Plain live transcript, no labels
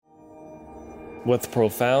With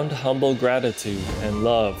profound humble gratitude and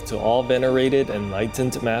love to all venerated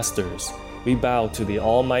enlightened masters, we bow to the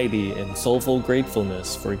Almighty in soulful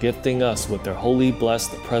gratefulness for gifting us with their holy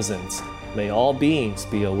blessed presence. May all beings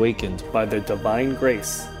be awakened by their divine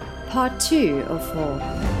grace. Part 2 of 4.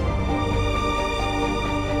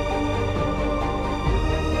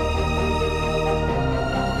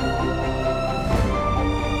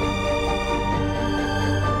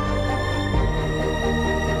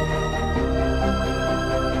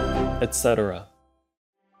 Etc.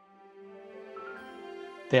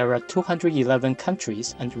 There are 211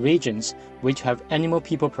 countries and regions which have animal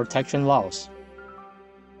people protection laws.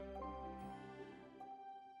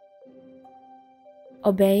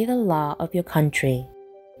 Obey the law of your country.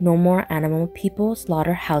 No more animal people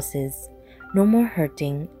slaughterhouses. No more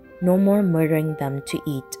hurting. No more murdering them to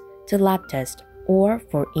eat, to lab test, or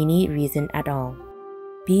for any reason at all.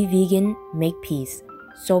 Be vegan, make peace.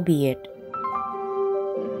 So be it.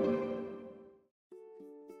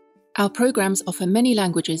 Our programs offer many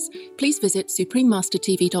languages. Please visit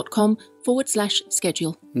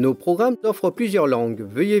suprememastertv.com/schedule. Nos programmes offrent plusieurs langues.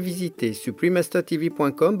 Veuillez visiter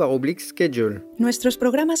suprememastertv.com/schedule. Nuestros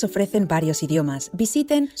programas ofrecen varios idiomas.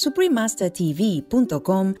 Visiten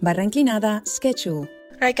suprememastertv.com/schedule.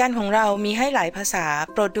 รายการของเรามีให้หลายภาษา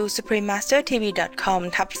โปรดดู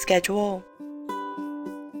suprememastertv.com/schedule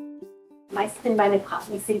Meistens meine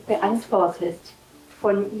Fragen sind beantwortet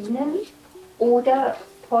von Ihnen oder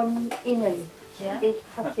von Ihnen. Ja? Ich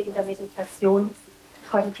hatte in der Meditation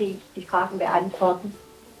konnte ich die Fragen beantworten.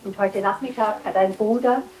 Und heute Nachmittag hat ein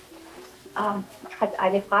Bruder hat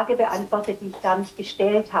eine Frage beantwortet, die ich gar nicht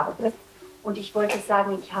gestellt habe. Und ich wollte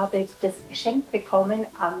sagen, ich habe das Geschenk bekommen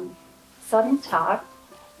am Sonntag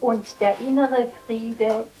und der innere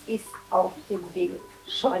Friede ist auf dem Weg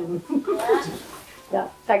schon. Ja,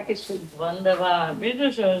 danke schön. Wunderbar,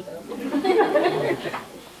 bitteschön.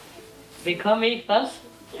 Bekomme ich was?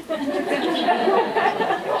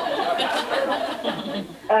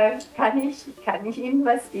 Kann ich Ihnen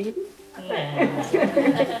was geben? Nein.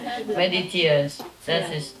 Meditieren, das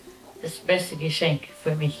ist das beste Geschenk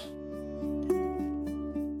für mich.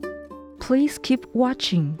 Please keep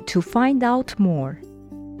watching to find out more.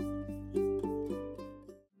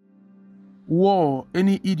 War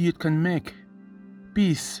any idiot can make.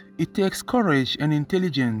 Peace, it takes courage and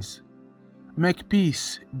intelligence. Make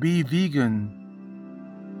peace, be vegan.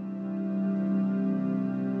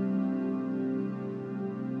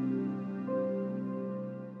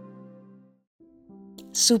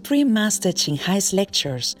 Supreme Master Ching Hai's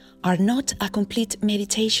lectures are not a complete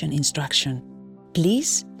meditation instruction.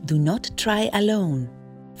 Please do not try alone.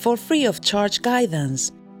 For free of charge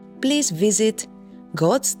guidance, please visit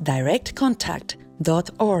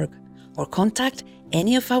godsdirectcontact.org or contact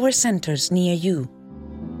any of our centers near you.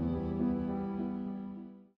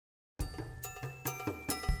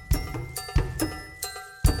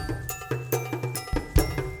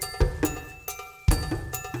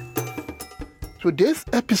 Today's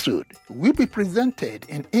episode will be presented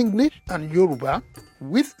in English and Yoruba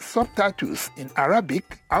with subtitles in Arabic,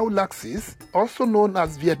 Aulaxis, also known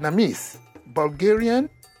as Vietnamese, Bulgarian,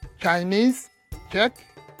 Chinese, Czech,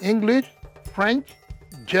 English, French,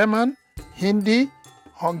 German, Hindi,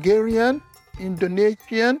 Hungarian,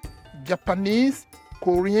 Indonesian, Japanese,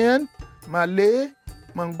 Korean, Malay,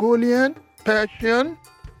 Mongolian, Persian,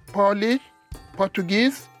 Polish,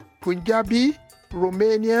 Portuguese, Punjabi,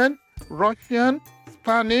 Romanian, Russian,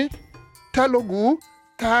 Spanish, Telugu,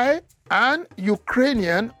 Thai, and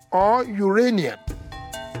Ukrainian or Uranian.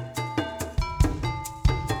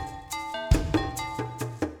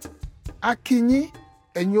 Akínyìn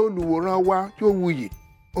ẹ̀yin olùwòran wa tí ó wuyì.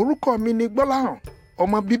 Orúkọ mi ni Gbọ́láhàn,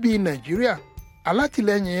 ọmọ bíbí Nàìjíríà,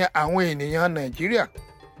 alátìlẹ́yìn àwọn ènìyàn Nàìjíríà.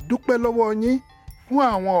 Dúpẹ́ lọ́wọ́ yín fún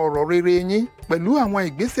àwọn ọ̀rọ̀ rere yín pẹ̀lú àwọn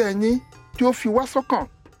ìgbésẹ̀ yín tí ó fi wá sọ́kàn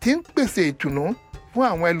tí ń pèsè ìtùnú fún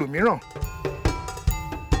àwọn ẹlòmíràn.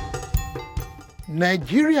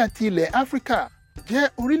 Nàìjíríà ti ilẹ̀ Áfíríkà jẹ́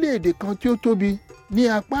orílẹ̀-èdè kan tí ó tóbi ní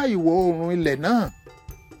apá ìwọ̀ oòrùn ilẹ̀ náà.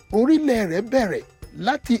 Orílẹ̀ rẹ̀ bẹ̀rẹ̀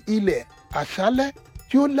láti ilẹ̀ àṣálẹ́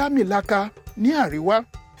tí ó lámìlaka ní àríwá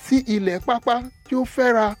sí ilẹ̀ pápá tí ó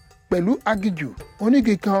fẹ́ra pẹ̀lú aginjù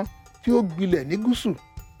onígi kan tí ó gbilẹ̀ ní gúúsù.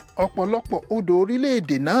 Ọ̀pọ̀lọpọ̀ odò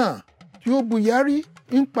orílẹ̀-èdè náà tí ó buyárí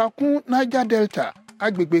ń pa kún Niger Delta,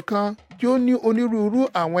 agbègbè kan tí ó ní onírúurú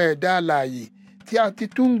àwọn ẹ̀dá alààyè tí a ti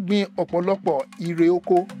tún gbin ọ̀pọ̀lọpọ̀ irè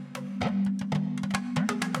oko.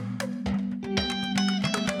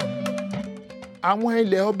 Àwọn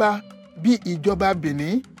ilẹ̀ ọba bíi ìjọba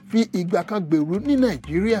Benin fi ìgbà kan gbèrú ní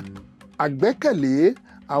Nàìjíríà. Àgbẹ́kẹ̀lé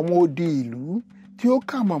àwọn odi ìlú tí ó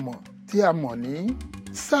kà mọ̀mọ̀ tí a mọ̀ ní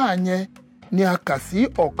sáà yẹn ni a kà sí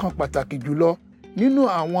ọ̀kan pàtàkì jùlọ nínú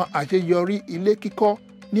àwọn àṣeyọrí ilé kíkọ́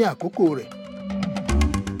ní àkókò rẹ̀.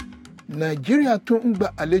 Nàìjíríà tún ń gba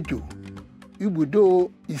àlejò ibùdó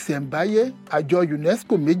ìṣẹ̀ǹbáyé àjọ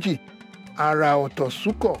UNESCO méjì, àrà ọ̀tọ̀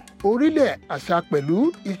súkọ̀, orílẹ̀ àṣà pẹ̀lú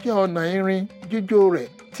iṣẹ́ ọnà irin jíjó rẹ̀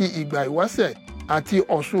ti ìgbà ìwáṣẹ̀ àti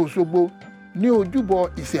Ọ̀ṣun Òṣogbo ní ojúbọ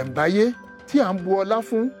ìṣẹ̀ǹbáyé tí à ń bu ọlá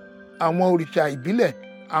fún àwọn òrìṣà ìbílẹ̀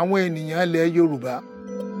àwọn ènìyàn ilẹ̀ Yorùbá.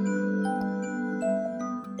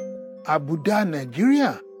 Àbùdá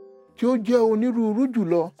Nàìjíríà tí ó jẹ́ onírúurú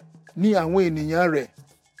jùlọ ní àwọn ènìyàn rẹ̀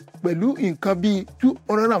pẹ̀lú nǹkan bíi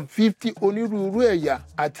 250 onírúurú ẹ̀yà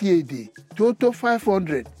àti èdè tí ó tó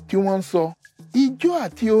 500 tí wọ́n ń sọ. Ijó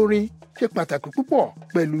àti orin ṣe pàtàkì púpọ̀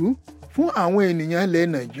pẹ̀lú fún àwọn ènìyàn ilẹ̀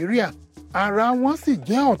Nàìjíríà. Ara wọn sì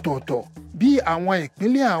jẹ́ ọ̀tọ̀ọ̀tọ̀ bí àwọn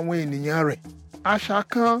ìpínlẹ̀ àwọn ènìyàn rẹ̀. Àṣà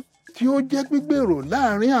kan tí ó jẹ́ gbígbèrò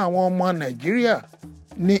láàrin àwọn ọmọ Nàìjíríà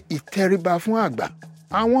ni ìtẹríba fún àgbà.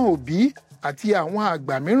 Àwọn òbí àti àwọn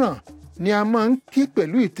àgbà mìíràn ni a máa ń kí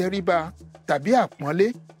pẹ̀lú ìtẹríba tàbí àpọ́nlé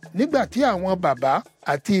nígbà tí àwọn bàbá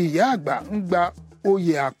àti ìyá àgbà ń gba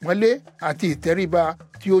oyè àpọ́nlé àti ìtẹríba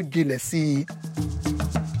tí ó jinlẹ̀ sí i.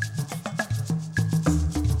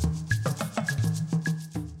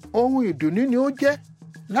 Ohun ìdùnnú ni ó jẹ́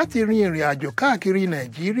láti rin ìrìn àjò káàkiri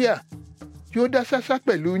Nàìjíríà tí ó dá ṣáṣá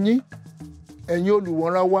pẹ̀lú yín. Ẹ̀yin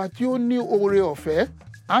olùwòran wa tí ó ní oore ọ̀fẹ́,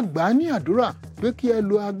 a gbà ní àdúrà pé kí ẹ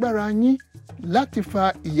lo agbára yín láti fa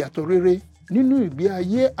ìyàtọ̀ rere nínú ìgbé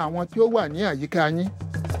ayé àwọn tí ó wà ní àyíká yín.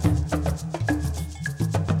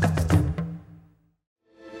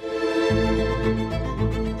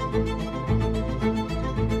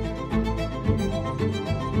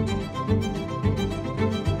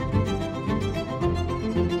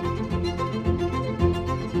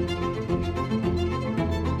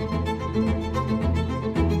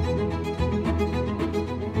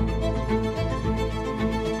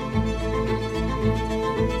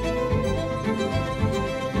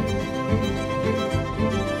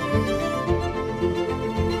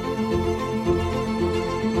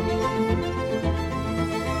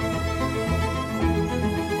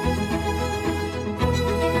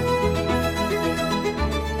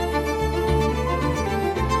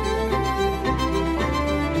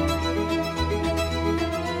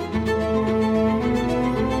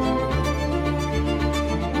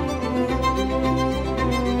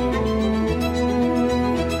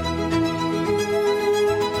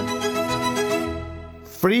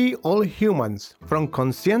 Free all humans from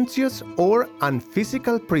conscientious or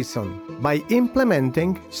unphysical prison by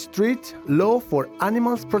implementing strict law for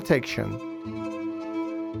animals protection.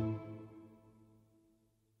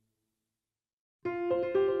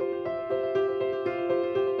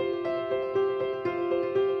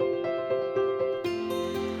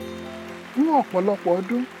 Fún ọ̀pọ̀lọpọ̀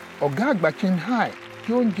ọdún, ọ̀gá àgbà Qinghai tí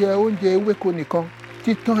ó ń jẹ oúnjẹ ewéko nìkan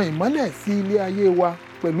ti tan ìmọ́lẹ̀ sí ilé ayé wa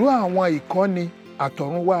pẹ̀lú àwọn ìkọ́ni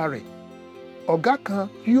àtọ̀runwá rẹ̀. Ọ̀gá kan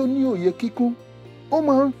tí ó ní òye kíkún, ó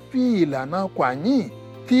máa ń fi ìlànà Kwàyìn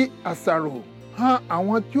ti àṣàrò hàn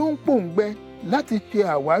àwọn tí ó ń pòǹgbẹ láti ṣe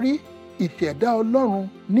àwárí ìṣẹ̀dá Ọlọ́run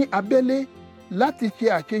ní abẹ́lé láti ṣe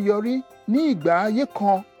àṣeyọrí ní ìgbà ayé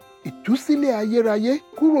kan, ìtúsílẹ̀ ayérayé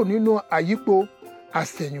kúrò nínú àyípo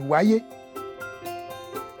àṣẹ̀yìnwáyé.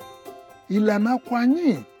 Ìlànà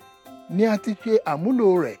Kwàyìn ni a ti ṣe àmúlò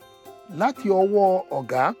rẹ̀ láti ọwọ́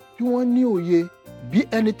ọ̀gá tí wọ́n ní òye bí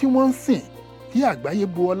ẹni tí wọ́n ń sìn tí àgbáyé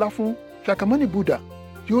bu ọlá fún, Shakyamuni Buddha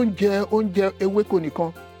tí ó ń jẹ oúnjẹ ewéko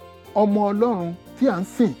nìkan, ọmọ Ọlọ́run tí à ń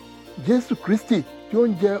sìn, Jésù Kristi tí ó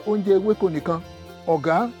ń jẹ oúnjẹ ewéko nìkan,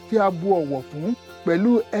 ọ̀gá tí a bu ọ̀wọ̀ fún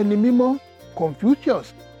pẹ̀lú ẹni mímọ́ Confucius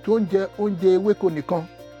tí ó ń jẹ oúnjẹ ewéko nìkan,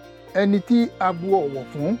 ẹni tí a bu ọ̀wọ̀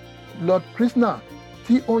fún Lord Krishna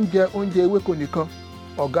tí ó ń jẹ oúnjẹ ewéko nìkan,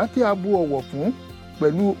 ọ̀gá tí a bu ọ̀wọ̀ fún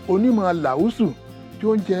pẹ̀lú onímọ̀ làúsù tí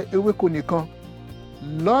ó ń jẹ ewéko nìkan,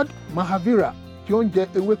 Lord Mahavira tí ó ń jẹ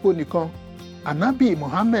ewéko nìkan, Ànábì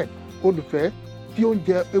Muhammad olùfẹ́ tí ó ń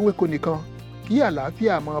jẹ ewéko nìkan, kí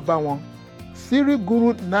àlàáfíà máa bá wọn, Sri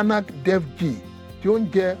Guru Nanak Dev Ji tí ó ń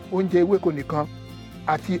jẹ oúnjẹ ewéko nìkan,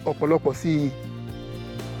 àti ọ̀pọ̀lọpọ̀ sí i.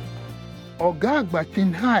 Ọ̀gá àgbà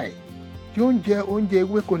Qinghai tí ó ń jẹ oúnjẹ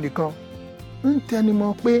ewéko nìkan ń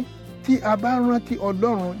tẹnumọ́ pé tí a bá rántí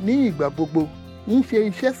Ọlọ́run ní ìgbà gbogbo, ń ṣe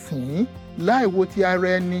iṣẹ́ sìn ín láì wo ti ara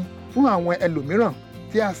ẹni fún àwọn ẹlòmíràn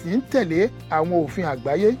tí a sì ń tẹ̀lé àwọn òfin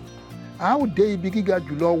àgbáyé, a ó dé ibi gíga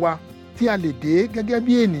jùlọ wa tí a lè dé gẹ́gẹ́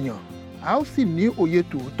bí ènìyàn, a ó sì ní òye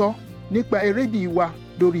tòótọ́ nípa erédìí wa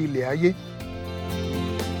lórí ilẹ̀ ayé.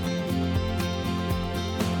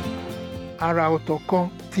 Àrà ọ̀tọ̀ kan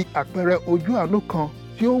ti àpẹẹrẹ ojú àánú kan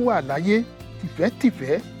tí ó wà láyé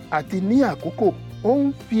tìfẹ́tìfẹ́ àti ní àkókò ó ń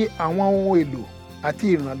fi àwọn ohun èlò àti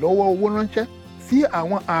ìrànlọ́wọ́ owó ránṣẹ́ sí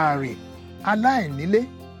àwọn ààrẹ, aláìnílé,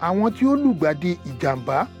 àwọn tí ó lùgbàdì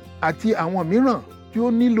ìjàmbá àti àwọn mìíràn tí ó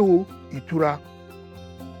nílò ìtura.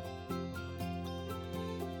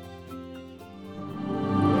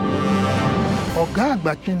 Ọ̀gá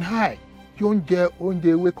àgbà Qinghai tí ó ń jẹ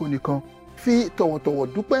oúnjẹ ewéko nìkan fi tọ̀wọ̀tọ̀wọ̀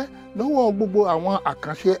dúpẹ́ lọ́wọ́ gbogbo àwọn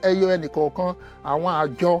àkànṣe ẹyọ ẹnìkọ̀ọ̀kan, àwọn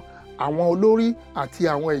àjọ, àwọn olórí àti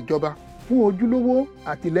àwọn ìjọba fún ojúlówó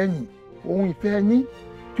àtìlẹ́yìn ohun ìfẹ́ yín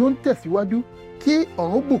tí ó ń tẹ̀síwájú kí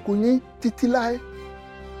ọ̀run bùkún yín títí láé.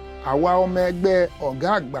 Àwa ọmọ ẹgbẹ́ ọ̀gá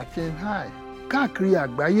àgbà Qinghai káàkiri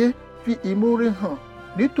àgbáyé fi ìmoore hàn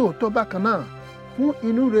nítòótọ́ bákan náà fún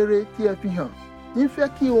inú rere tí ẹ fi hàn. Ń fẹ́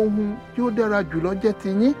kí ohun tí ó dára jùlọ jẹ́ ti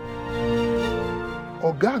yín.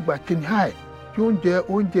 Ọ̀gá àgbà Qinghai tí ó ń jẹ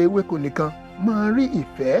oúnjẹ ewéko nìkan máa rí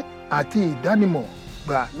ìfẹ́ àti ìdánimọ̀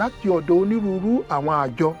gbà láti ọ̀dọ̀ onírúurú àwọn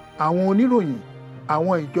àjọ, àwọn oníròyìn,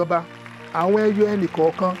 àwọn ìjọba, àwọn ẹyọ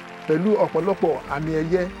ẹnìkọ̀ọ̀kan pẹ̀lú ọ̀pọ̀lọpọ̀ àmì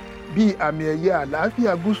ẹ̀yẹ bíi àmì ẹ̀yẹ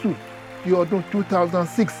àlàáfíà gúúsù ti ọdún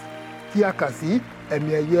 2006 tí a kà sí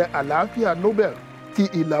ẹ̀mí ẹ̀yẹ àlàáfíà Nobel ti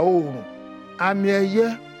ìlà oòrùn, àmì ẹ̀yẹ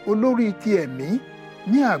olórí ti ẹ̀mí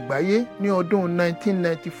ní àgbáyé ní ọdún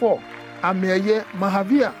 1994, àmì ẹ̀yẹ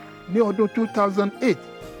Mahavir ní ọdún 2008,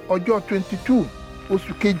 ọjọ́ 22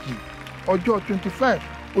 oṣù kejì, ọjọ́ 25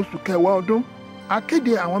 oṣù kẹwàá ọdún. A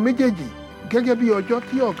kéde àwọn méjèèjì gẹ́gẹ́ bí ọjọ́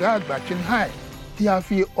tí ọ̀gá àgbà Qinghai tí a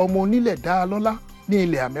fi ọmọ onílẹ̀ dá a lọ́lá ní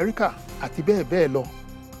ilẹ̀ Amẹ́ríkà àti bẹ́ẹ̀ bẹ́ẹ̀ lọ.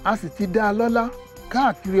 A sì ti dá a lọ́lá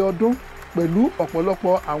káàkiri ọdún pẹ̀lú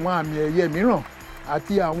ọ̀pọ̀lọpọ̀ àwọn àmì ẹ̀yẹ mìíràn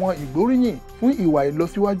àti àwọn ìgbóríyìn fún ìwà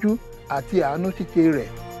ìlọsíwájú àti àánú ṣíṣe rẹ̀.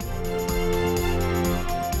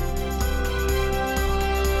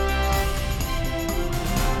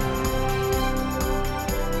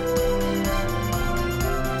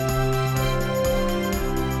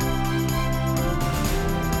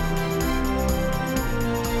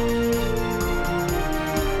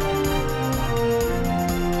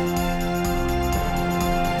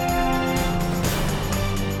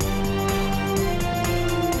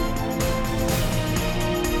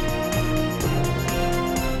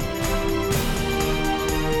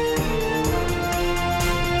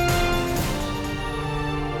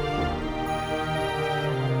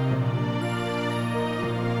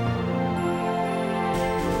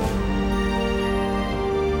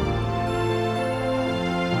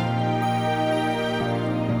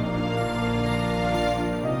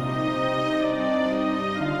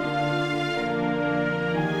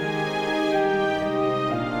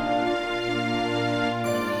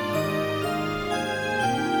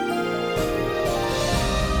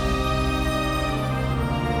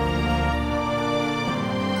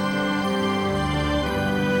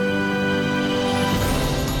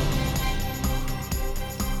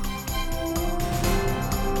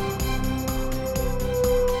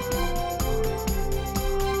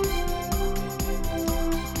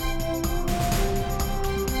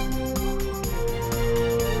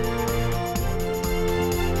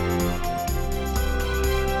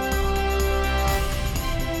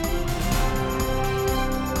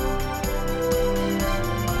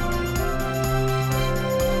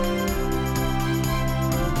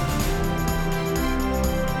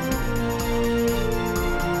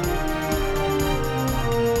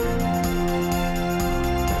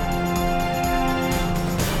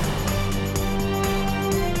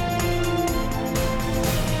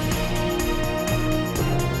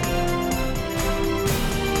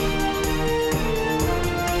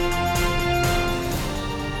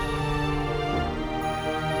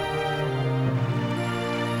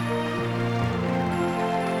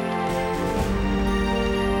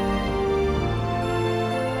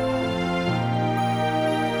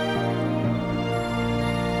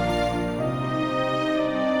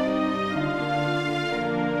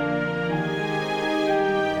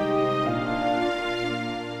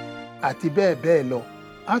 àti bẹ́ẹ̀ bẹ́ẹ̀ lọ.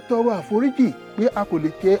 A tọrọ àforíjì pé a kò lè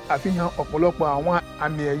ṣe àfihàn ọ̀pọ̀lọpọ̀ àwọn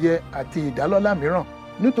àmì ẹ̀yẹ àti ìdálọ́lá mìíràn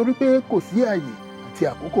nítorí pé kò sí ààyè àti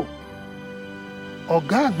àkókò.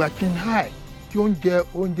 Ọ̀gá àgbà Qinghai tí ó ń jẹ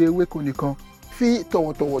oúnjẹ ewéko nìkan fi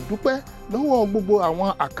tọ̀wọ̀tọ̀wọ̀ dúpẹ́ lọ́wọ́ gbogbo àwọn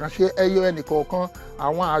àkànṣe ẹyọ ẹnìkọ̀ọ̀kan,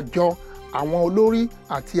 àwọn àjọ, àwọn olórí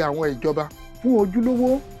àti àwọn ìjọba fún ojúlówó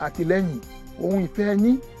àtìlẹ́yìn ohun ìfẹ́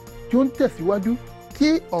yín tí ó ń tẹ̀síwájú kí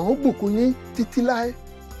ọ̀run bùkún yín títí láé.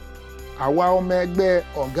 Àwa ọmọ ẹgbẹ́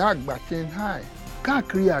ọ̀gá àgbà Qinghai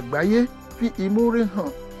káàkiri àgbáyé fi ìmoore hàn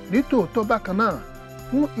nítòótọ́ bákan náà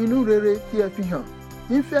fún inú rere tí ẹ fi hàn.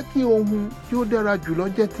 Ń fẹ́ kí ohun tí ó dára jùlọ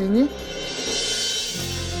jẹ́ ti yín.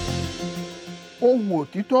 Ohun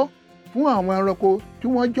òtítọ́ fún àwọn ẹranko tí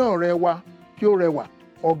wọ́n jẹ́ ọ̀rẹ́ wa tí ó rẹwà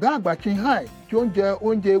ọ̀gá àgbà Qinghai tí ó ń jẹ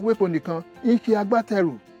oúnjẹ ewéko nìkan ń ṣe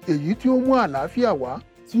agbátẹrù èyí tí ó mú àlàáfíà wá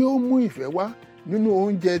tí ó mú ìfẹ́ wá nínú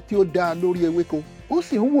oúnjẹ tí ó dá lórí ewéko. Ó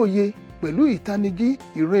sì ń wòye pẹ̀lú ìtanijí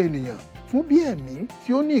ìran ènìyàn fún bí ẹ̀mí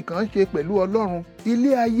tí ó ní nǹkan ṣe pẹ̀lú Ọlọ́run,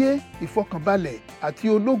 ilé ayé ìfọkànbalẹ̀ àti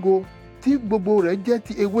ológo tí gbogbo rẹ̀ jẹ́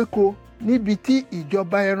ti ewéko níbi tí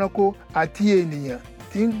ìjọba ẹranko àti ènìyàn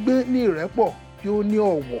ti ń gbé ní ìrẹ́pọ̀ tí ó ní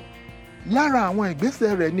ọ̀wọ̀. Lára àwọn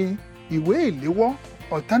ìgbésẹ̀ rẹ̀ ni ìwé ìléwọ́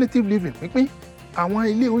alternative living pínpín àwọn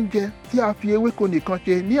ilé oúnjẹ tí a fi ewéko nìkan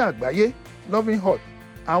ṣe ní àgbáyé Loving Hut,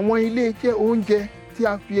 àwọn ilé iṣẹ́ oúnjẹ tí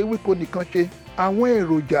a fi ewéko nìkan ṣe, àwọn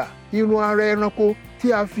èròjà irun ara ẹranko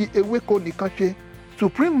tí a fi ewéko nìkan ṣe,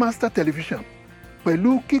 Supreme Master Television,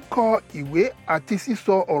 pẹ̀lú kíkọ ìwé àti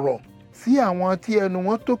sísọ ọ̀rọ̀ sí àwọn tí ẹnu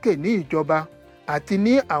wọn tókè ní ìjọba àti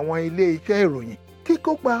ní àwọn ilé iṣẹ́ ìròyìn,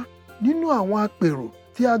 kíkópa nínú àwọn àpérò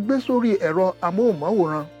tí a gbé sórí ẹ̀rọ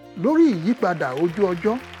amóhùnmáwòrán lórí ìyípadà ojú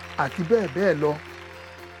ọjọ́ àti bẹ́ẹ̀ bẹ́ẹ̀ lọ.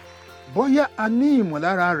 Bóyá a ní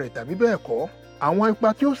ìmọ̀lára rẹ̀ tàbí bẹ́ẹ̀ kọ́, àwọn ipa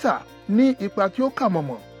tí ó sà ní ipa tí ó kà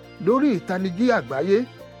mọ̀mọ̀ lórí ìtanijí àgbáyé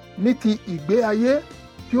ní ti ìgbé ayé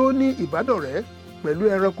tí ó ní ìbádọ̀rẹ́ pẹ̀lú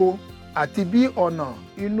ẹranko àti bí ọ̀nà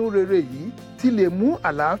inú rere yìí ti lè mú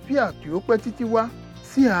àlàáfíà tí ó pẹ́ títí wá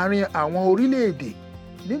sí àárín àwọn orílẹ̀-èdè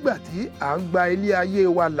nígbà tí à ń gba ilé ayé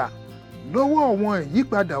wa là lọ́wọ́ àwọn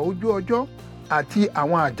ìyípadà ojú ọjọ́ àti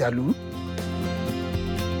àwọn àjàlú.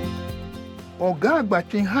 Ọ̀gá àgbà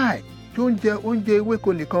Qinghai tí ó ń jẹ oúnjẹ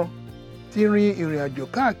ewéko nìkan ti rin ìrìn àjò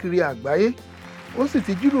káàkiri àgbáyé, ó sì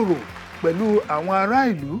ti jíròrò pẹ̀lú àwọn ará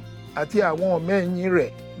ìlú àti àwọn ọmọ ẹ̀yìn rẹ̀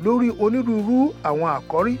lórí onírúurú àwọn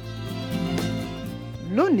àkọ́rí.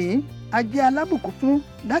 Lónìí, a jẹ́ alábùkún fún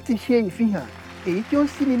láti ṣe ìfihàn èyí tí ó ń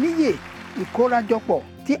ṣíni níyè ìkórajọpọ̀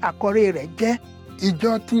tí àkọ́rí rẹ̀ jẹ́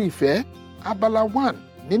Ìjọ ti Ìfẹ́, abala 1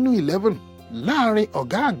 nínú 11 láàrin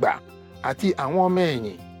ọ̀gá àgbà àti àwọn ọmọ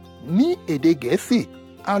ẹ̀yìn ní èdè Gẹ̀ẹ́sì,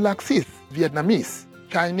 Alaxis, Vietnamese,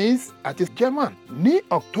 Chinese àti German ní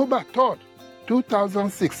October 3rd,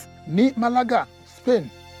 2006 ní Malaga, Spain.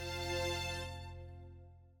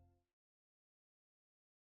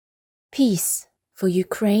 Peace for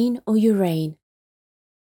Ukraine or Ukraine.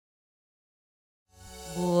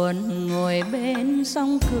 Buồn ngồi bên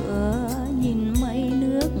sông cửa nhìn mây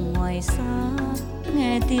nước ngoài xa,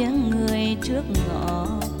 nghe tiếng người trước ngõ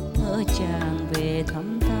ngỡ chàng về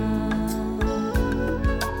thăm ta.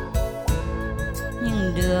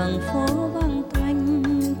 Nhưng đường phố vắng tanh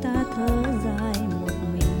ta thở dài một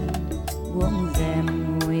mình, buông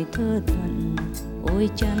rèm ngồi thơ thẩn ôi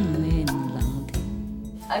chân mền lặng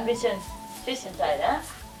thinh. Ein bisschen Zwischenzeit, ja?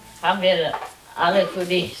 Haben wir alle für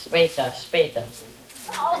dich später.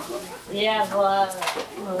 Ja, aber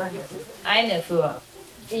eine für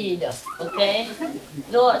jeder, okay?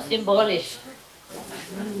 Nur symbolisch.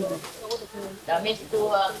 Damit du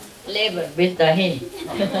leben bis dahin.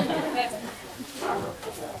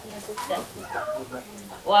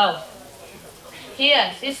 Wow.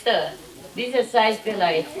 Here, sister, diese Seite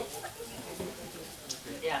vielleicht.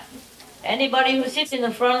 Yeah. Anybody who sits in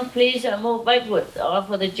the front, please move backward, or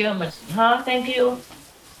for the Germans. Thank you.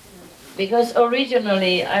 Because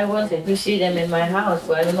originally I wanted to see them in my house,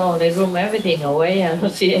 but I don't know, they room everything away. I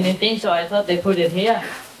don't see anything, so I thought they put it here.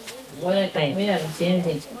 When I came here, I don't see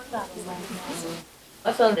anything.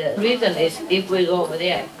 Also, the reason is if we go over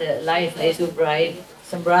there, the light is too bright.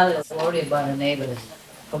 Some brothers worry about the neighbors,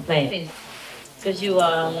 complain. Because you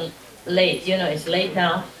are late, it's late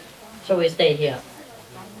now, so we stay here.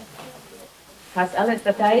 Hast alles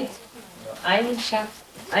verteilt? Einen Schatz.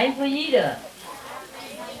 Ein für jeder.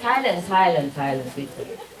 Teilen, bitte.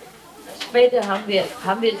 Später haben wir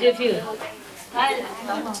sehr viel. Teilen.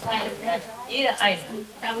 Jeder einen.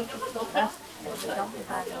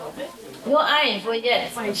 Nur ein für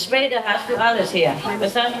jetzt. Später hast du alles hier.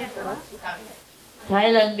 Verstanden?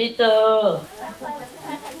 Teilen, bitte.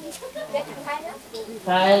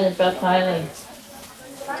 Teilen.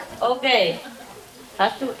 Okay.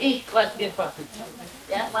 Hast du was gefragt?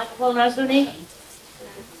 Ja, Mikrofon hast du nicht?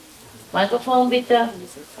 Microphone, bitte.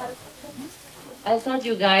 I thought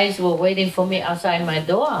you guys were waiting for me outside my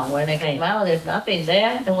door when I came out. There's nothing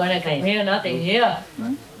there. And when I came here, nothing here.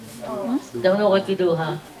 Don't know what to do,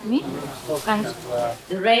 huh? Me?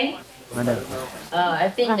 The rain? I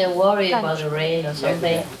think they're worried about the rain or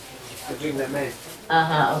something.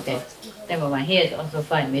 Okay. Never mind. Here it's also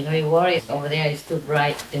fine. We're not worried. Over there it's too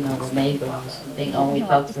bright, the neighbor or something. Or we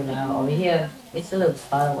talk to now. Over here, it's a little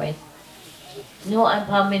far away. Nur ein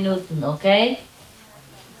paar Minuten, okay?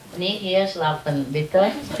 Nicht hier schlafen,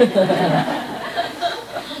 bitte.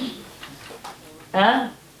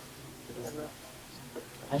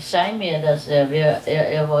 Es scheint mir, dass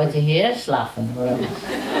ihr wollt hier schlafen, oder?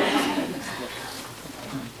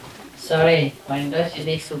 Sorry, mein Deutsch ist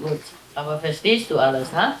nicht so gut. Aber verstehst du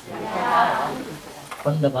alles, ha? Ja.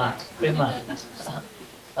 Wunderbar, prima.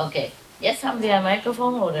 Okay, jetzt haben wir ein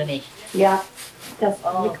Mikrofon oder nicht? Ja, das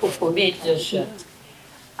Mikrofon. Bitte schön.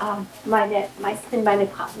 Meistens meine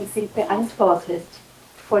Fragen sind beantwortet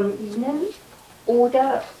von Ihnen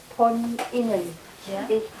oder von Ihnen. Ja?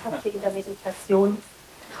 Ich hatte in der Meditation,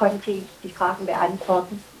 konnte ich die Fragen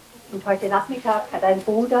beantworten. Und heute Nachmittag hat ein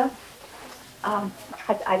Bruder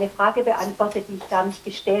hat eine Frage beantwortet, die ich gar nicht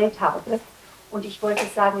gestellt habe. Und ich wollte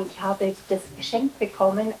sagen, ich habe das Geschenk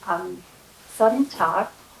bekommen am Sonntag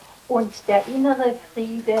und der innere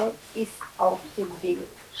Friede ist auf dem Weg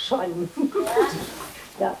schon.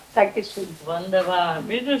 Ja, danke schön. Wunderbar,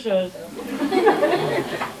 bitteschön.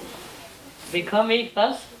 Bekomme ich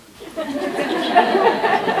was?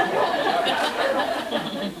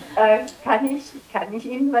 Kann ich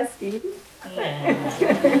Ihnen was geben? Nee.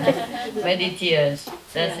 Meditieren,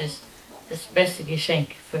 das ist das beste Geschenk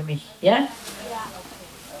für mich. Ja?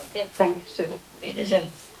 Ja. Dankeschön.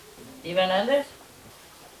 Bitteschön. Jemand anderes?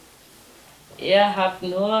 Ihr habt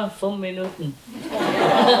nur 5 Minuten.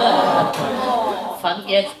 Fangt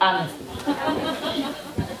jetzt an.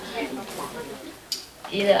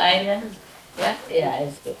 Jeder eine? Ja? Ja,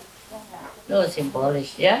 alles gut. Nur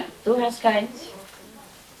symbolisch, ja? Du hast keins?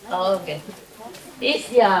 Okay.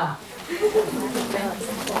 Ist ja.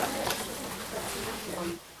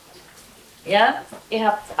 Ja, ihr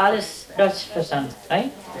habt alles Deutsch verstanden,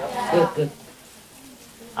 right? Gut, gut.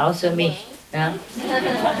 Außer mich, ja.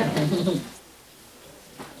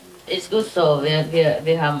 Ist gut so,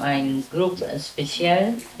 wir haben eine Gruppe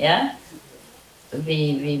speziell, ja?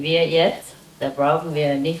 Wie wir jetzt, da brauchen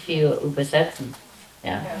wir nicht viel übersetzen,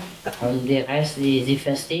 ja. Und die Rest, sie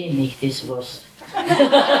verstehen nicht, ist Wurst.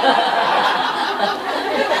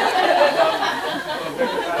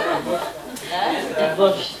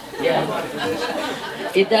 Wurst, ja.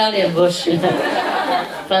 Italien Wurst.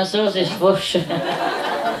 Französisch Wurst. Yes.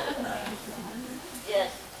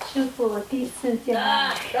 师父，第四见。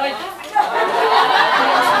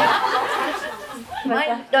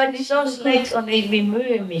Mein Deutsch ist so schlecht und ich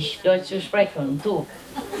bemühe mich, Deutsch zu sprechen. Du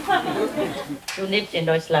lebst in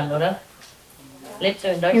Deutschland, oder? Lebst du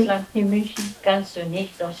in Deutschland? In München. Kannst du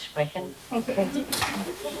nicht Deutsch sprechen? Okay.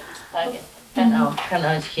 Kann auch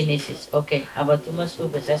Chinesisch, okay. Aber du musst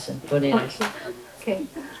übersetzen für den Rest. Okay.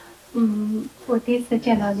 我第一次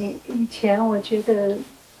见到你以前，我觉得，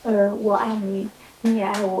我爱你，你也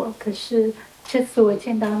爱我。可是这次我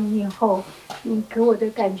见到你以后，你给我的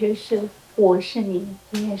感觉是，我是你，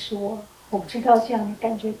你也是我。我不知道这样的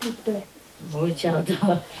感觉对不对？不晓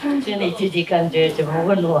得，是你自己感觉，怎么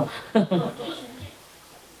问我？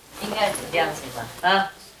应该是这样子吧？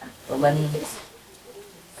啊，我们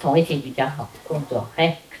同一起比较好，工作，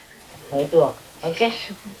嘿，合作 ，OK，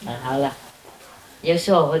 好了。有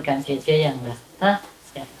时候会感觉这样的，啊，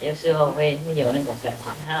有时候会有那种感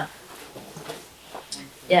觉，哈。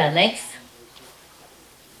Yeah, next,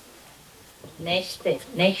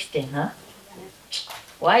 huh?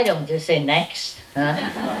 Why don't you say next, huh?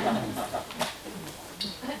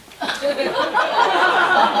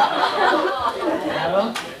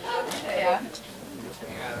 Alo.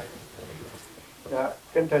 Dạ,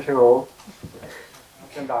 kính thưa sư phụ,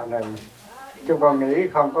 trên đời này chúng con nghĩ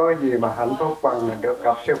không có gì mà hạnh phúc bằng được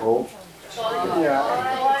gặp sư phụ. Dạ.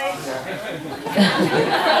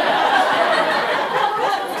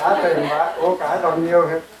 Cả tiền bạc của cải bao nhiêu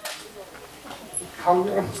hết,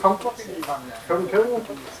 không có cái gì bằng sung sướng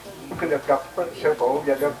khi được gặp sư phụ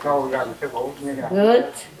và được ngồi gần sư phụ như vậy. Good,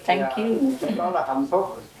 thank you. Đó là hạnh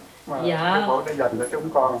phúc mà sư phụ đã dành cho chúng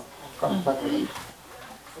con phải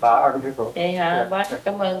tạ ơn sư phụ. Vậy hả, bác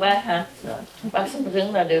cảm ơn bác hả? Bác sung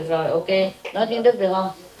sướng là được rồi, ok. Nói tiếng Đức được không?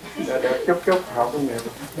 Dạ được, chút học kinh nghiệm.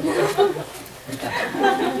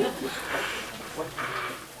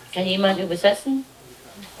 Kann jemand übersetzen?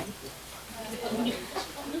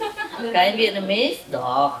 Kein Vietnamese?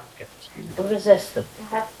 Doch. Übersetzt du.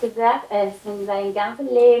 Er hat gesagt, er ist in seinem ganzen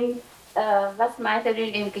Leben, was meint er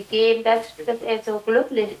ihm gegeben, dass er so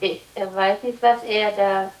glücklich ist. Er weiß nicht, was er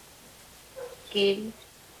da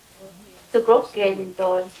zu groß geben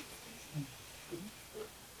soll.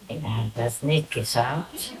 Er hat das nicht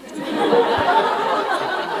gesagt.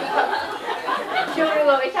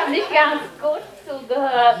 Entschuldigung, ich habe nicht ganz gut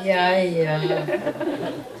zugehört. Ja.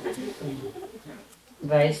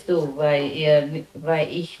 Weißt du, weil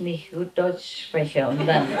ich nicht gut Deutsch spreche und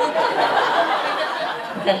dann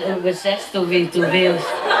übersetzt du, wie du willst.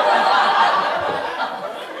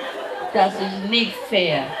 Das ist nicht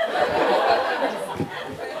fair.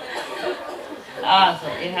 Also,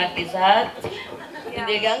 er hat gesagt, in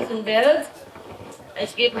der ganzen Welt,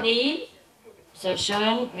 es gibt nie so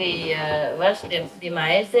schön wie was die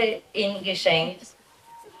Meister ihm geschenkt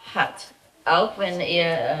hat. Auch wenn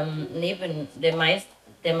er neben der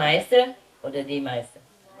Meister oder die Meister,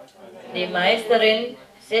 die Meisterin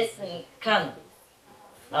sitzen kann,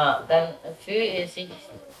 dann fühlt er sich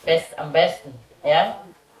am besten. Ja?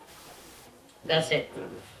 That's it.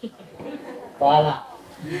 Voilà.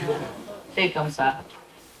 C'est comme ça.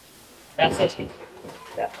 That's it.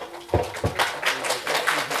 Ja.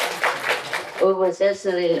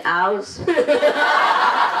 Übersetzerin aus.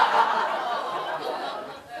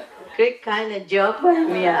 Kriegt keinen Job bei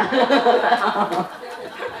mir.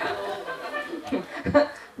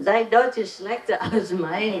 Sein Deutsch ist schlechter als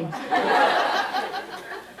mein.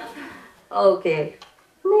 Okay.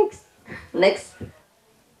 Next.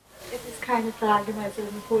 Es ist keine Frage, mein Sohn,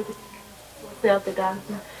 ich wollte mich so sehr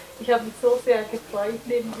bedanken. Ich habe mich so sehr gefreut,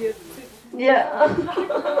 neben dir zu sitzen. Ja.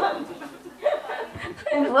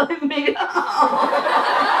 Ich freue mich auch.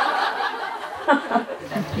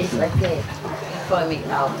 Ist okay. Ich freue mich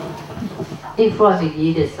auch. Ich freue mich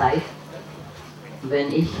jede Zeit,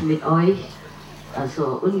 wenn ich mit euch,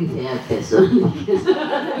 also ungefähr persönliches,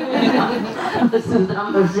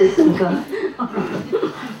 zusammen sitzen kann.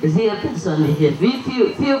 Sehr persönliche,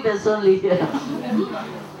 viel persönlicher.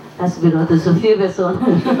 Das bedeutet so viel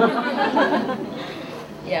Personen.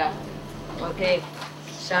 Ja, okay.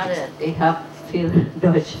 Schade, ich habe viel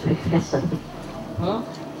Deutsch vergessen. Hm?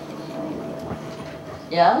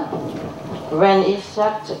 Ja, wenn ich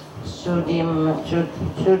sagte zu die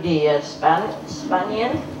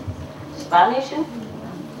Spanischen,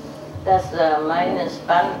 dass meine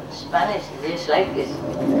Spanisch sehr schlecht ist.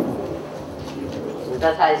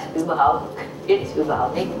 Das heißt geht's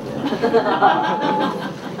überhaupt nicht.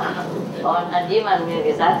 Und hat jemand mir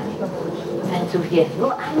gesagt, kannst du hier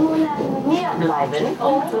nur einen Monat mit mir bleiben?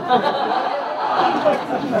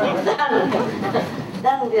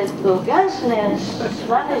 Dann wirst du ganz schnell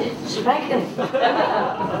Spanisch sprechen.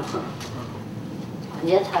 Und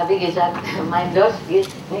jetzt habe ich gesagt, mein Deutsch geht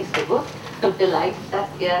nicht so gut. Und vielleicht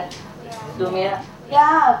sagt ihr zu mir,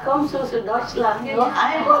 ja, kommst du zu Deutschland, nur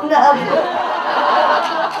ein Monat.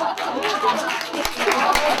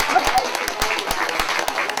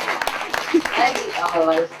 Eigentlich aber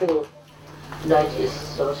weißt du, Deutsch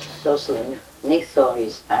ist so schlimm, nicht so wie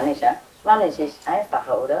Spanisch. Ja? Spanisch ist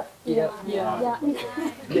einfacher, oder? Ja.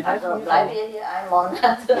 Also bleiben wir hier einen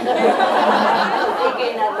Monat. Wir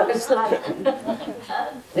gehen nach Deutschland.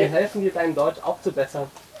 Wir helfen dir, dein Deutsch aufzubessern.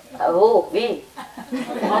 Wo? Wie? Ich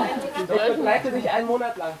begleite dich einen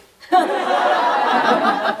Monat lang. Das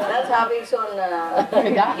habe ich schon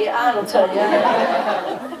geahnt.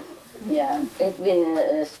 Ja, ich bin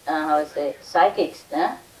Psychics,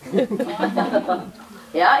 ne?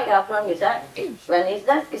 Ja, ich habe schon gesagt, wenn ich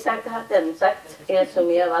das gesagt habe, dann sagt er zu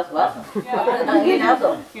mir was. Genau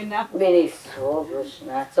so. Bin ich so gut,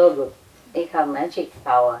 ne? So gut. Ich habe Magic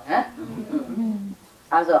Power, ne?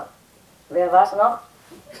 Also, wer war's noch?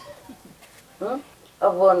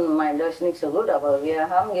 Obwohl mein Deutsch nicht so gut, aber wir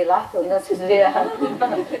haben gelacht und das ist sehr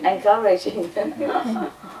encouraging.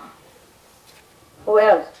 Who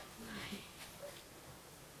else?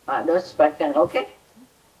 Deutsch sprechen, okay?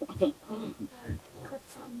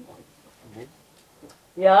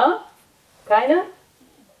 Ja? Keiner?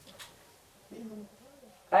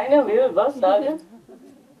 Keiner will was sagen?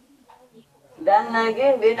 Dann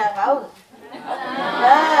gehen wir nach Hause.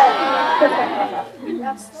 Nein! Wie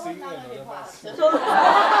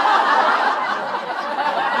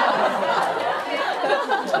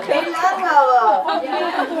lange aber?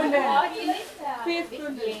 4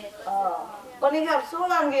 Stunden. Und ich habe so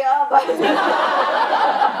lange gearbeitet.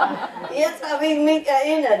 Jetzt habe ich mich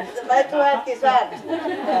erinnert, weil du hast gesagt.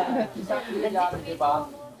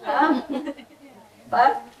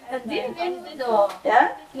 Was? Ja?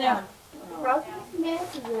 Ja.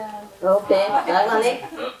 Okay, sag noch nicht.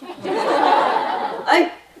 Ey!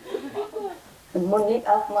 Den Mund nicht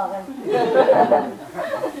aufmachen.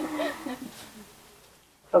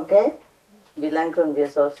 Okay? Wie lange können wir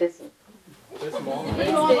so sitzen? Bis morgen.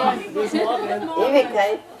 Bis morgen.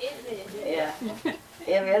 Ewigkeit? Ja.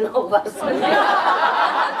 Er will noch was.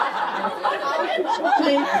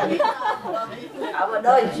 Aber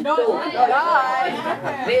Deutsch. Du, Deutsch.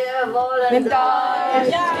 Wir wollen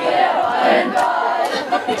Deutsch. Wir wollen Deutsch.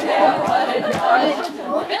 Wir wollen Deutsch.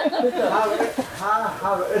 Bitte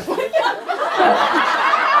habe es nicht.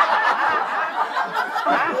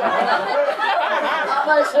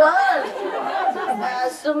 Aber schon.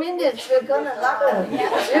 Zumindest, wir können lachen.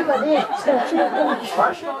 Über dich.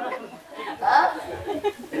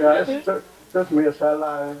 Ja, tut mir sehr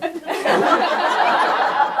leid.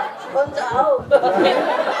 Und auch.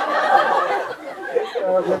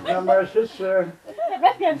 Vietnamesisch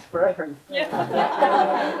sprechen.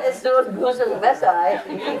 Es tut gut besser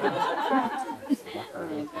eigentlich.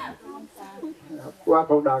 Qua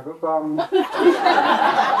cuộc đời của con.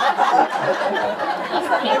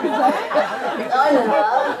 Nói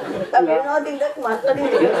nữa, ta biết nói tiếng Đức mà tôi đi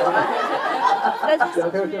hiểu. Dạ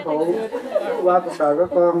thưa sư phụ, qua cuộc đời của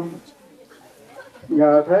con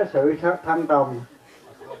nhờ thế sự thăng trầm,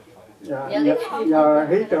 nhờ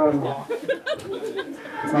hí trường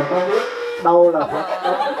mà con biết đâu là Phật.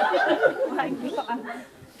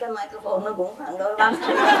 Cái microphone nó cũng phản đối lắm.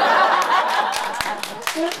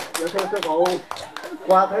 Dạ thưa sư phụ,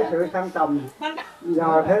 qua thế sự thăng trầm,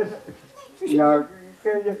 nhờ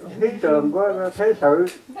cái hí trường của thế sự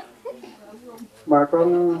mà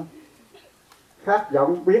con khát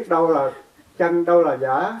vọng biết đâu là chân đâu là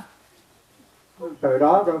giả. Từ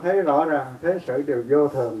đó con thấy rõ ràng thế sự đều vô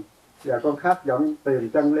thường và con khát vọng tìm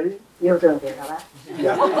chân lý. Vô thường thì sao bác?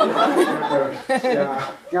 Dạ,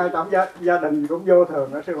 dạ. Ngay tổng gia đình cũng vô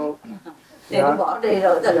thường đó sư phụ. Thì dạ. Cũng bỏ đi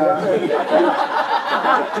rồi thì dạ. Vô thường.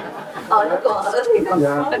 Nó còn ở thì còn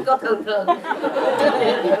dạ. Nó có thường thường.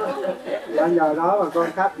 Dạ, nhờ đó mà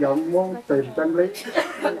con khát vọng muốn tìm chân lý.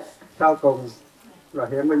 Sau cùng là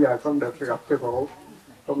hiện bây giờ con được gặp sư phụ.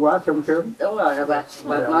 Con quá sung sướng. Đúng rồi đó bác.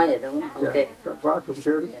 Bác dạ. Nói vậy đúng. Ok. Dạ, quá sung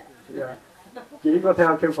sướng. Dạ. Chỉ có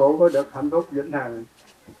theo sư phụ mới được hạnh phúc vĩnh hằng.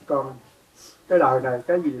 Còn cái đời này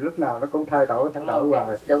cái gì lúc nào nó cũng thay đổi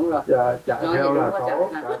hoài. Đúng rồi. Và chạy nói theo là khổ.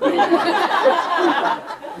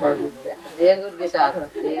 Riêng cái sao thôi.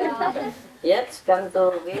 Jetzt kannst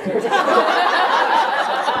du gehen.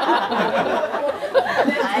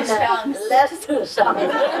 Eine letzte Chance.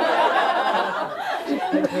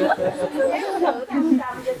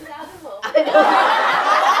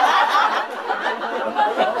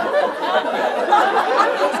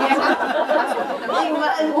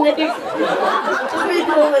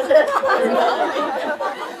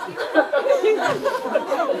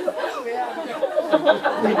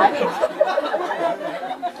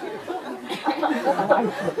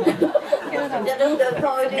 Dạ đừng được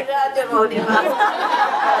thôi, đi ra cho rồi đi mà.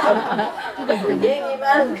 Gehen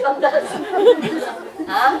jemand kommt das?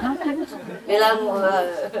 Ha? Wie lange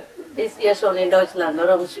ist ihr schon in Deutschland?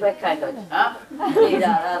 Warum spricht kein Deutsch? Ha?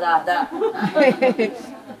 Da.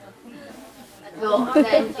 Vừa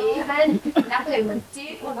đèn chỉ lên, đắp thì mình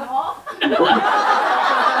chiếc của nó.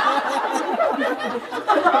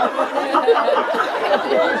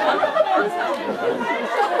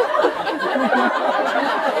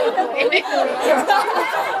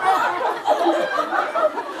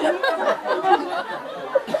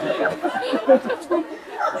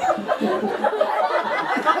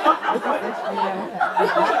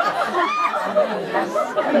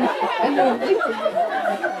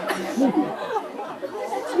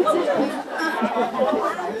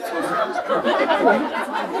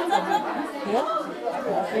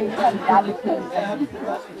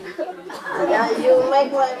 Yeah, you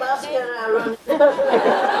make my mascara run.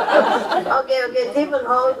 Okay, keep it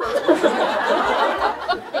hold.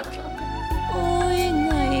 Ôi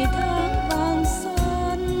ngày tháng vàng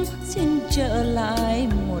son, xin trở lại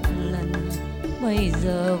một lần, bây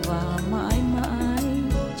giờ và mãi mãi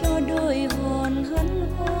cho đôi hồn hân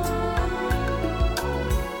hoan.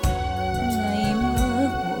 Ngày mơ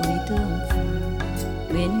hội tương phùng,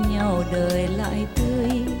 bên nhau đời lại tươi,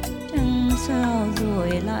 trăng sao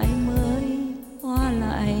rồi lại mới, hoa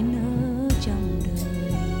lại nở trong đời.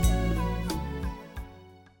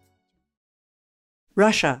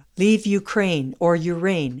 Russia, leave Ukraine or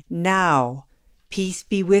Ukraine now. Peace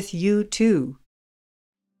be with you too.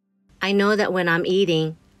 I know that when I'm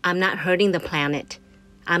eating, I'm not hurting the planet.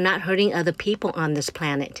 I'm not hurting other people on this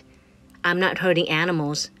planet. I'm not hurting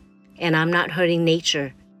animals, and I'm not hurting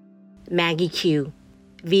nature. Maggie Q,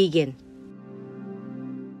 vegan.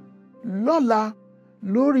 Lọ́la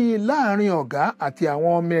lórí láàrin ọ̀gá àti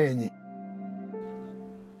àwọn ọmọ ẹ̀yìn.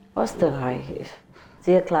 Österreich,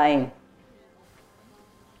 sehr klein.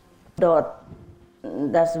 Dort,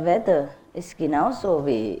 das Wetter ist genauso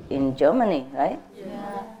wie in Germany, right?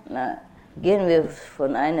 Ja. Na, gehen wir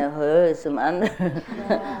von einer Höhe zum anderen.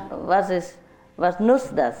 Ja. Was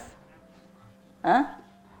nutzt das? Huh?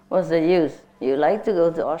 What's the use? You like to go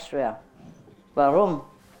to Austria. Warum?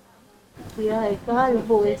 Ja, egal,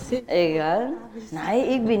 wo es ist. Egal? Nein,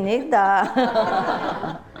 ich bin nicht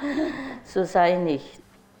da. So sei nicht.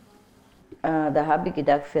 Da habe ich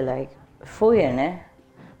gedacht, vielleicht früher, ne?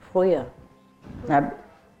 Früher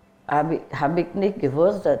habe ich nicht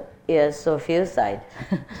gewusst, dass so viel Zeit.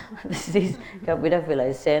 Das ist, ich habe wieder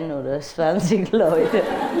vielleicht 10 oder 20 Leute.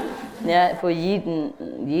 Ja, für jedes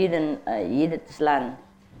Land.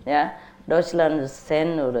 Ja, Deutschland ist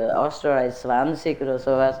 10 oder Österreich 20 oder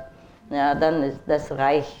sowas. Ja, dann ist das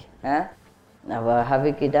reich. Ja? Aber habe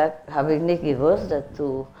ich nicht gewusst, dass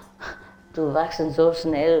du wachsen so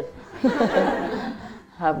schnell.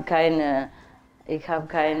 Ich habe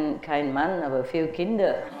keinen Mann, aber 4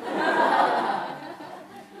 Kinder.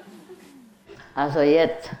 Also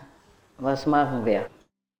jetzt, was machen wir?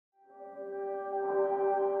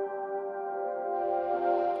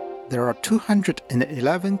 There are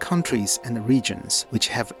 211 countries and regions which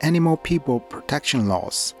have animal people protection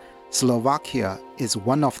laws. Slovakia is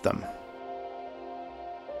one of them.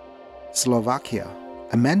 Slovakia,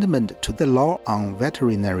 amendment to the law on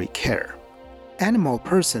veterinary care. Animal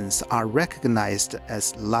persons are recognized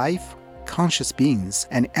as life, conscious beings,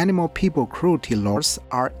 and animal people cruelty laws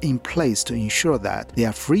are in place to ensure that they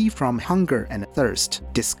are free from hunger and thirst,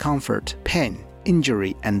 discomfort, pain,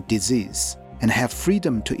 injury, and disease, and have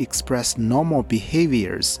freedom to express normal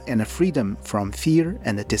behaviors and freedom from fear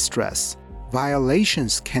and distress.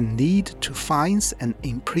 Violations can lead to fines and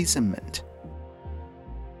imprisonment.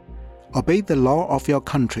 Obey the law of your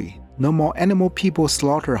country. No more animal people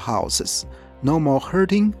slaughterhouses. No more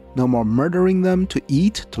hurting, no more murdering them to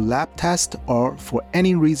eat, to lab test, or for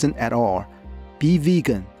any reason at all. Be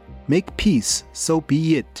vegan. Make peace, so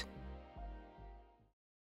be it.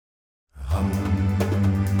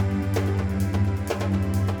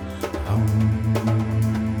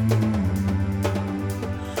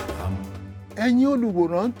 Ẹ̀yin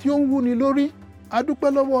olùwòran tí ó ń wúni lórí, a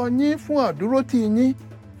dúpẹ́ lọ́wọ́ yín fún àdúrótì yín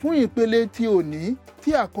fún ìpele ti òní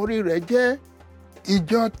tí àkórí rẹ̀ jẹ́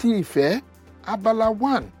ìjọ ti ìfẹ́ abala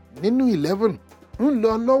 1 nínú 11 ń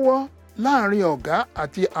lọ lọ́wọ́ láàrin ọ̀gá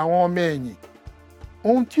àti àwọn ọmọ ẹ̀yìn.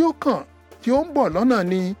 Ohun tí ó kàn tí ó ń bọ̀ lọ́nà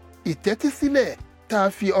ni ìtẹ́tísílẹ̀ tá a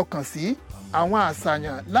fi ọkàn sí àwọn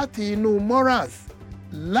àṣàyàn láti inú morals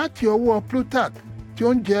láti ọwọ́ Plutarch tí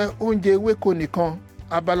ó ń jẹ oúnjẹ ewéko nìkan.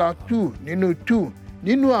 Abala 2 nínú 2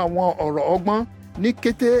 nínú àwọn ọ̀rọ̀ ọgbọ́n ní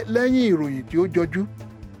kété lẹ́yìn ìròyìn tí ó jọjú.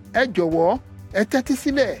 Ẹ jọ̀wọ́ ẹ tẹ́tí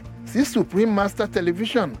sílẹ̀ sí Supreme Master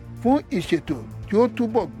Television fún ìṣètò tí ó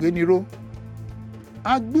túbọ̀ gbéniró.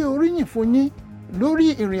 A gbé oríyìn fún yín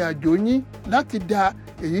lórí ìrìn àjò yín láti dá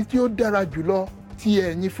èyí tí ó dára jùlọ ti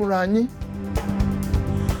ẹ̀yin fúnra yín.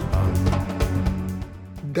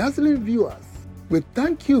 Dazzling viewers, we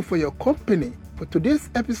thank you for your company for today's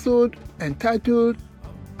episode entitled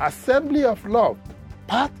Assembly of Love,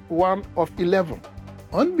 Part 1 of 11,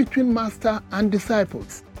 on Between Master and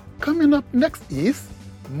Disciples. Coming up next is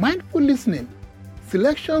Mindful Listening,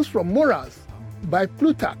 Selections from Morals by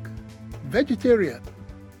Plutarch, Vegetarian,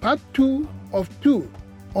 Part 2 of 2,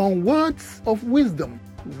 on Words of Wisdom,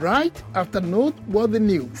 right after Noteworthy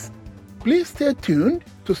News. Please stay tuned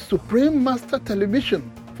to Supreme Master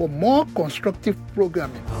Television for more constructive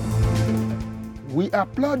programming. We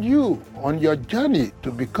applaud you on your journey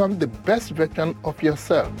to become the best version of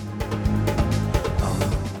yourself.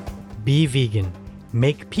 Be vegan.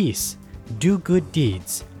 Make peace. Do good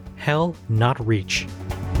deeds. Hell not reach.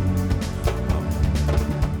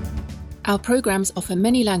 Our programs offer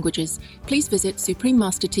many languages. Please visit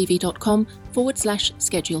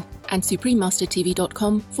suprememastertv.com/schedule and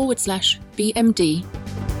suprememastertv.com/BMD.